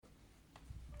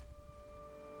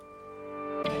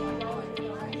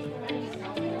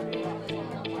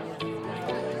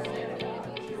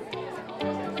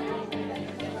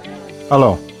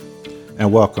Hello,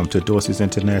 and welcome to Dorsey's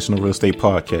International Real Estate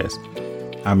Podcast.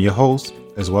 I'm your host,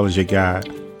 as well as your guide,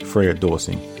 Fred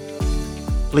Dorsey.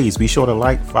 Please be sure to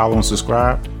like, follow, and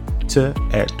subscribe to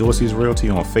 @Dorsey's Realty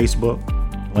on Facebook,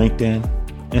 LinkedIn,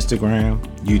 Instagram,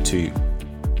 YouTube.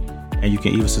 And you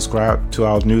can even subscribe to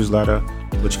our newsletter,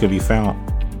 which can be found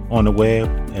on the web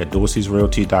at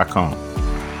dorseysrealty.com.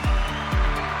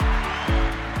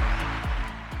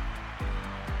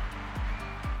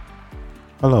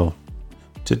 Hello.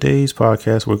 Today's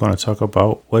podcast, we're going to talk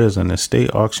about what is an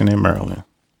estate auction in Maryland.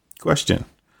 Question: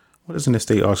 what is an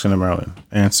estate auction in Maryland?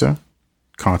 Answer: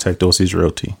 contact Dorsey's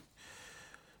Realty.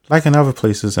 Like in other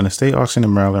places, an estate auction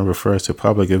in Maryland refers to a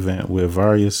public event where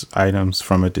various items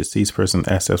from a deceased person's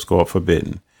assets go up for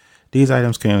bidding. These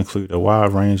items can include a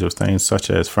wide range of things such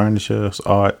as furniture,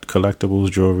 art, collectibles,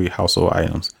 jewelry, household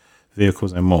items,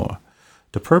 vehicles, and more.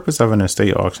 The purpose of an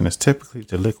estate auction is typically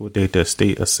to liquidate the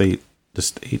estate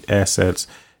assets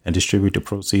and distribute the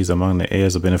proceeds among the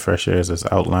heirs or beneficiaries as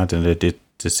outlined in the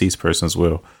deceased person's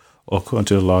will or according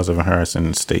to the laws of inheritance in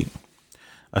the state.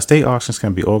 Estate auctions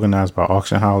can be organized by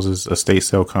auction houses, estate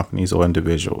sale companies, or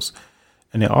individuals,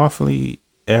 and they're often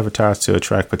advertised to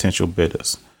attract potential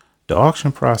bidders. The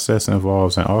auction process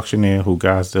involves an auctioneer who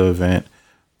guides the event,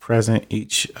 presents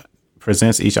each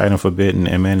item for bidding,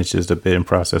 and manages the bidding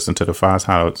process until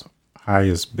the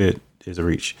highest bid is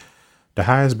reached. The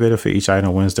highest bidder for each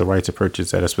item wins the right to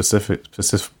purchase at a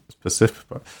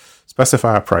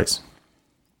specified price.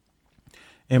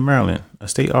 In Maryland,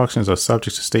 estate auctions are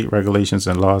subject to state regulations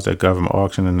and laws that govern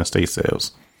auction and estate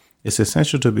sales. It's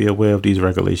essential to be aware of these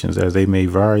regulations as they may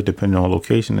vary depending on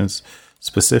location and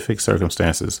specific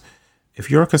circumstances.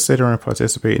 If you're considering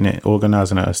participating in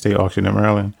organizing an estate auction in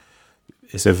Maryland,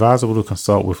 it's advisable to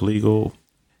consult with legal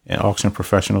and auction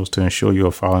professionals to ensure you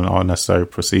are following all necessary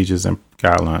procedures and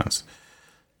guidelines.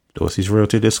 Dorsey's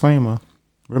Realty disclaimer: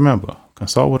 remember,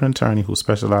 consult with an attorney who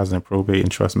specializes in probate and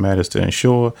trust matters to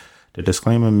ensure the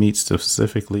disclaimer meets the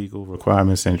specific legal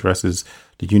requirements and addresses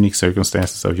the unique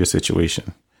circumstances of your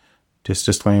situation. This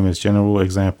disclaimer is a general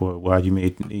example of why you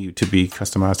may need to be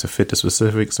customized to fit the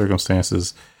specific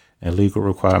circumstances and legal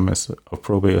requirements of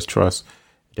probate or trust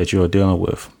that you are dealing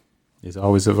with. It's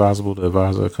always advisable to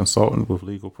advise a consultant with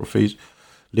legal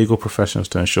professionals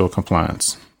to ensure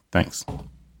compliance. Thanks.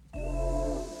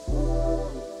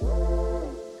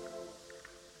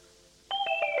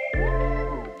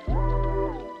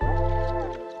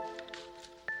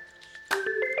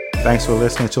 Thanks for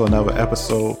listening to another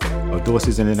episode of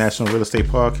Dorsey's International Real Estate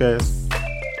Podcast.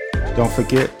 Don't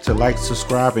forget to like,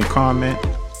 subscribe, and comment.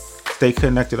 Stay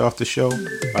connected off the show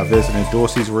by visiting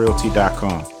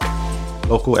dorseysrealty.com.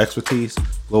 Local expertise,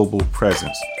 global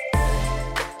presence.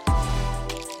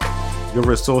 Your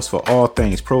resource for all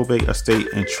things probate, estate,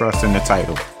 and trust in the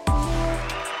title.